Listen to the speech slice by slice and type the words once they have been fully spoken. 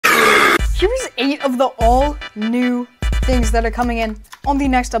here's 8 of the all new things that are coming in on the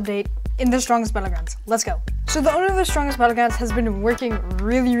next update in the Strongest Battlegrounds. Let's go. So the owner of the Strongest Battlegrounds has been working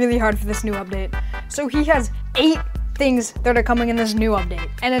really hard for this new update. So he has 8 things that are coming in this new update,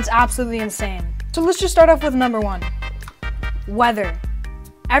 and it's absolutely insane. So let's just start off with number 1. Weather.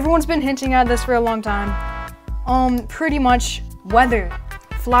 Everyone's been hinting at this for a long time. Pretty much weather.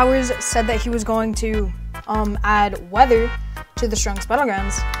 Flowers said that he was going to add weather to the Strongest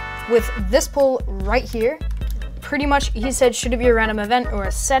Battlegrounds with this poll right here. Pretty much he said, should it be a random event or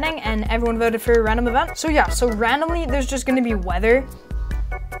a setting, and everyone voted for a random event. So yeah, so randomly there's just gonna be weather,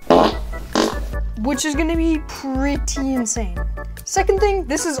 which is gonna be pretty insane. Second thing,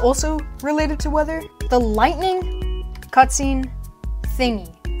 this is also related to weather, the lightning cutscene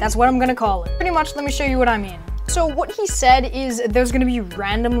thingy. That's what I'm gonna call it. Pretty much, let me show you what I mean. So what he said is there's gonna be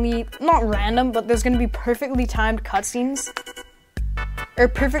randomly, not random, but there's gonna be perfectly timed cutscenes, or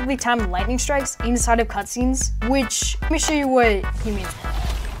perfectly timed lightning strikes inside of cutscenes, which, let me show you what he means.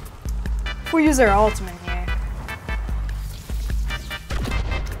 We'll use our ultimate here.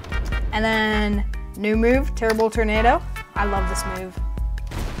 And then, new move, Terrible Tornado. I love this move.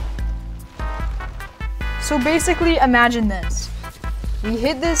 So basically, imagine this. We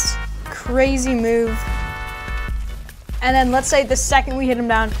hit this crazy move, and then let's say the second we hit him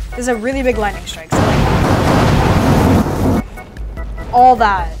down, there's a really big lightning strike. So all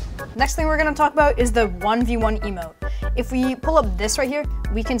that. Next thing we're gonna talk about is the 1v1 emote. If we pull up this right here,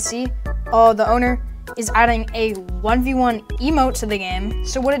 we can see the owner is adding a 1v1 emote to the game.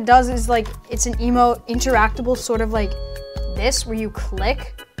 So what it does is like, it's an emote interactable, sort of like this, where you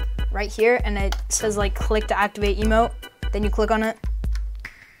click right here and it says like click to activate emote. Then you click on it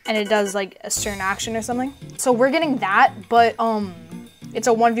and it does like a certain action or something. So we're getting that, but it's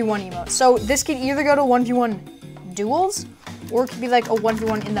a 1v1 emote. So this could either go to 1v1 duels, or it could be like a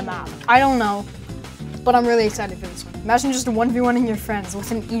 1v1 in the map. I don't know, but I'm really excited for this one. Imagine just a 1v1ing your friends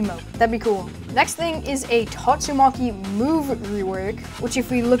with an emote. That'd be cool. Next thing is a Tatsumaki move rework, which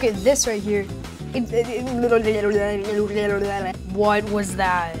if we look at this right here, what was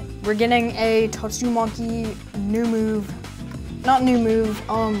that? We're getting a Tatsumaki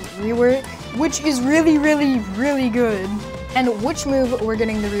rework, which is really good. And which move we're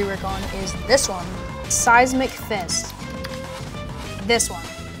getting the rework on is this one, Seismic Fist. This one.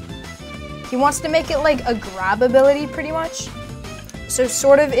 He wants to make it like a grab ability pretty much. So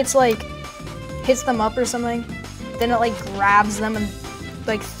sort of it's like hits them up or something, then it like grabs them and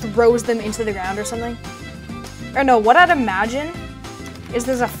like throws them into the ground or something. Or no, what I'd imagine is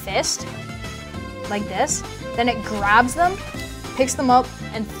there's a fist like this, then it grabs them, picks them up,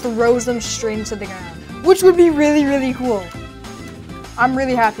 and throws them straight into the ground, which would be really cool. I'm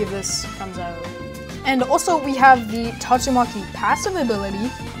really happy if this comes out. And also we have the Tatsumaki passive ability,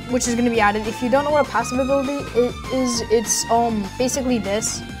 which is going to be added. If you don't know what a passive ability is, it's basically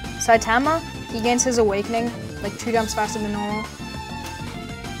this. Saitama, he gains his awakening like 2 times faster than normal.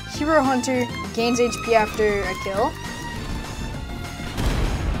 Hero Hunter gains HP after a kill.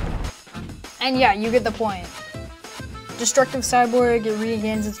 And yeah, you get the point. Destructive Cyborg, it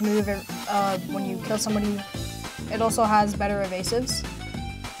regains its move when you kill somebody. It also has better evasives.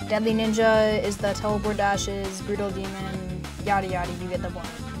 Deadly Ninja is the teleport dashes, Brutal Demon, yada yada, you get the point.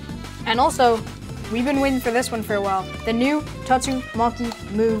 And also, we've been waiting for this one for a while. The new Tatsumaki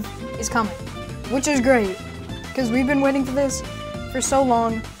move is coming, which is great, because we've been waiting for this for so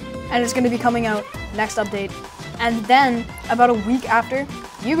long, and it's going to be coming out next update. And then, about a week after,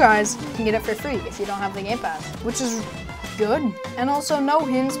 you guys can get it for free if you don't have the Game Pass, which is good. And also, no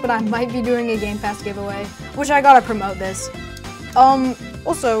hints, but I might be doing a Game Pass giveaway, which I gotta promote this.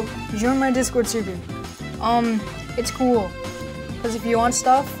 Also, join my Discord server. It's cool, because if you want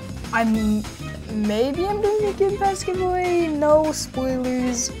stuff, maybe I'm doing a Game Pass giveaway, no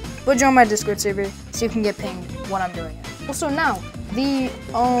spoilers, but join my Discord server so you can get pinged when I'm doing it. Also now, the,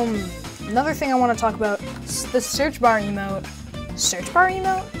 another thing I want to talk about is the search bar emote. Search bar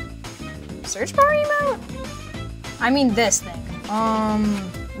emote? Search bar emote? I mean this thing,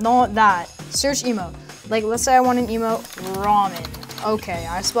 not that. Search emote. Like, let's say I want an emote, ramen. Okay,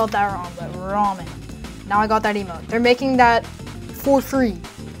 I spelled that wrong, but ramen. Now I got that emote. They're making that for free,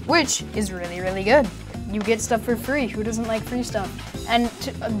 which is really good. You get stuff for free. Who doesn't like free stuff? And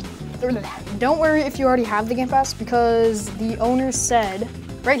don't worry if you already have the Game Pass, because the owner said,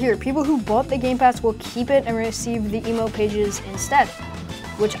 right here, people who bought the Game Pass will keep it and receive the emote pages instead,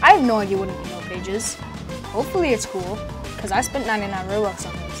 which I have no idea what an emote page is. Hopefully it's cool, because I spent 99 ROBUX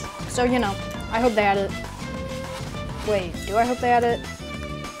on this. So, you know, I hope they add it. Wait, do I hope they add it?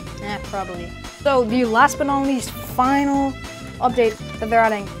 Probably. So the last but not least, final update that they're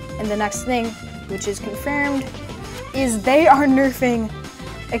adding And the next thing, which is confirmed, is they are nerfing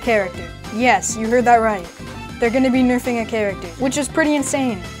a character. Yes, you heard that right. They're gonna be nerfing a character, which is pretty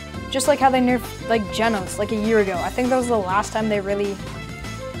insane. Just like how they nerfed like Genos like a year ago. I think that was the last time they really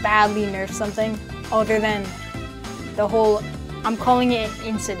badly nerfed something, other than the whole, I'm calling it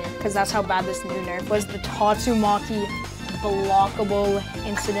incident, because that's how bad this new nerf was, the Tatsumaki blockable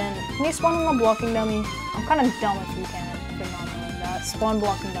incident. Can you spawn on a blocking dummy? I'm kind of dumb if you can, if you're not doing that. Spawn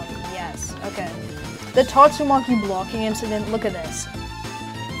blocking dummy, yes, okay. The Tatsumaki blocking incident, look at this.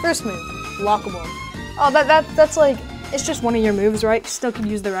 First move, blockable. Oh, that's like, it's just one of your moves, right? Still could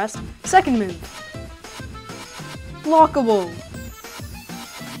use the rest. Second move, blockable.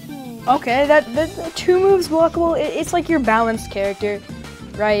 Okay, that 2 moves blockable. It's like your balanced character,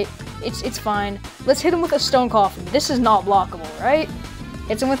 right? It's fine. Let's hit him with a stone coffin. This is not blockable, right?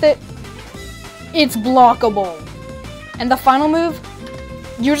 Hits him with it. It's blockable. And the final move,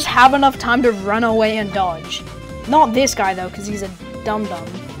 you just have enough time to run away and dodge. Not this guy though, because he's a dum-dum.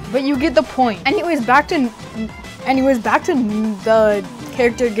 But you get the point. Anyways, back to the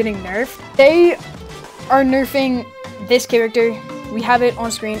character getting nerfed. They are nerfing this character. We have it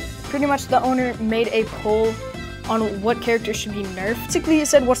on screen. Pretty much the owner made a poll on what character should be nerfed. Basically, he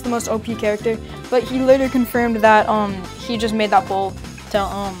said what's the most OP character, but he later confirmed that he just made that poll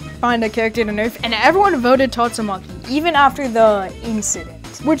to find a character to nerf, and everyone voted Tatsumaki, even after the incident.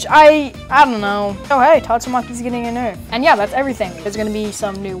 Which I don't know. Oh hey, Tatsumaki's getting a nerf. And yeah, that's everything. There's gonna be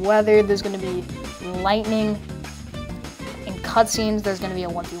some new weather, there's gonna be lightning in cutscenes, there's gonna be a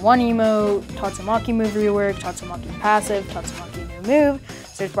 1v1 emote, Tatsumaki move rework, Tatsumaki passive, Tatsumaki new move,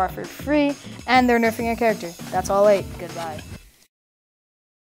 search bar for free, and they're nerfing a character. That's all 8. Goodbye.